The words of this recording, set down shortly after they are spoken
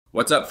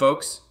What's up,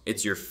 folks?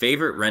 It's your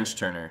favorite wrench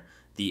turner,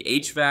 the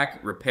HVAC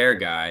repair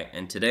guy,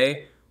 and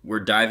today we're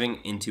diving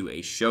into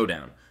a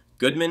showdown.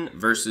 Goodman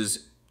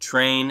versus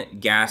Trane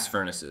gas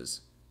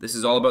furnaces. This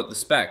is all about the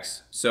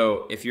specs,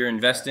 so if you're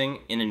investing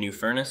in a new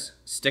furnace,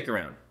 stick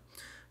around.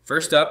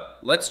 First up,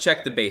 let's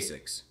check the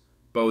basics.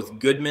 Both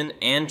Goodman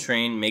and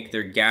Trane make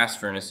their gas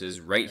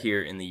furnaces right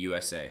here in the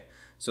USA,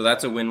 so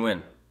that's a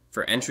win-win.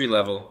 For entry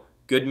level,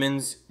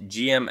 Goodman's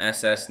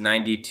GMSS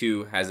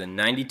 92 has a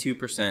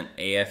 92%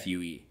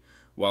 AFUE,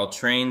 while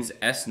Trane's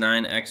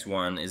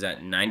S9X1 is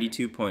at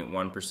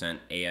 92.1%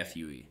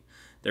 AFUE.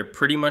 They're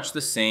pretty much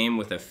the same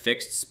with a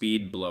fixed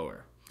speed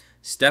blower.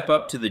 Step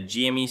up to the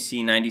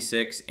GMEC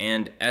 96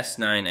 and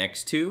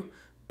S9X2,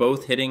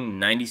 both hitting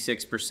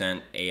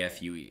 96%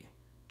 AFUE.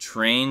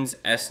 Trane's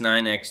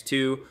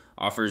S9X2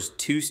 offers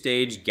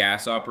two-stage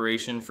gas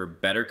operation for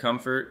better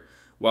comfort,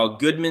 while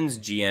Goodman's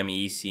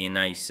GMEC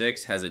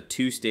 96 has a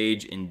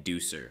two-stage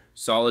inducer.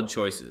 Solid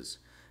choices.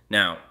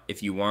 Now,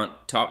 if you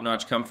want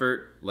top-notch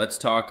comfort, let's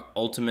talk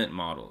ultimate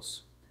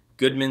models.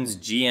 Goodman's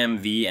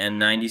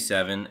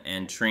GMVN97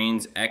 and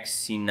Trane's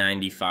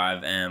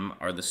XC95M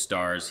are the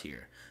stars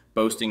here,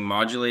 boasting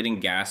modulating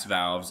gas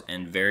valves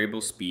and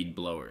variable speed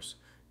blowers.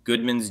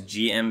 Goodman's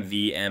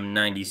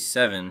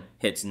GMVM97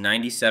 hits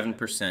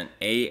 97%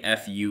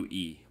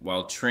 AFUE,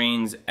 while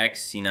Trane's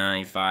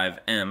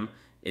XC95M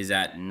is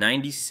at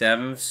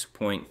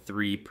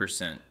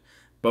 97.3%.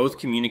 Both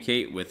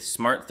communicate with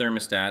smart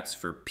thermostats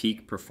for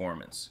peak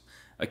performance.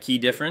 A key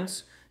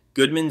difference,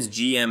 Goodman's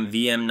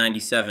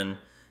GMVM97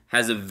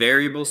 has a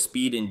variable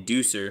speed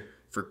inducer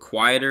for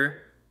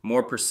quieter,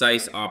 more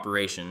precise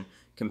operation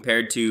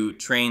compared to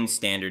Trane's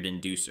standard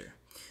inducer.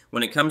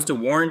 When it comes to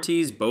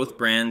warranties, both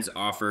brands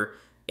offer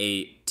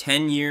a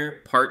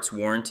 10-year parts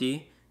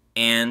warranty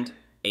and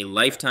a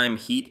lifetime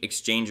heat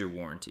exchanger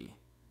warranty.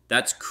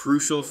 That's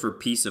crucial for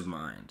peace of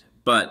mind.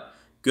 But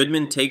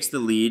Goodman takes the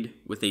lead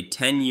with a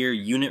 10-year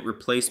unit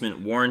replacement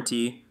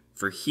warranty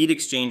for heat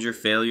exchanger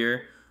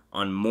failure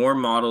on more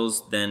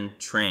models than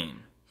Trane.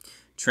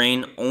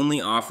 Trane only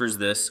offers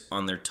this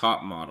on their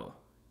top model,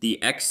 the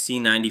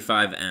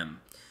XC95M,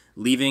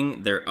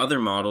 leaving their other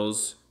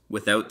models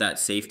without that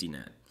safety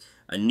net.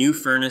 A new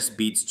furnace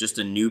beats just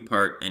a new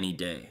part any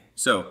day.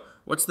 So,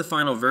 what's the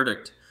final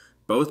verdict?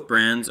 Both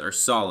brands are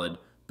solid,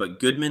 but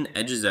Goodman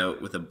edges out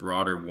with a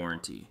broader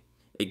warranty.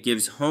 It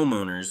gives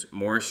homeowners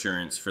more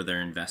assurance for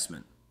their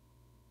investment.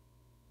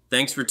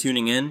 Thanks for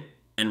tuning in,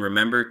 and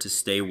remember to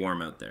stay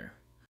warm out there.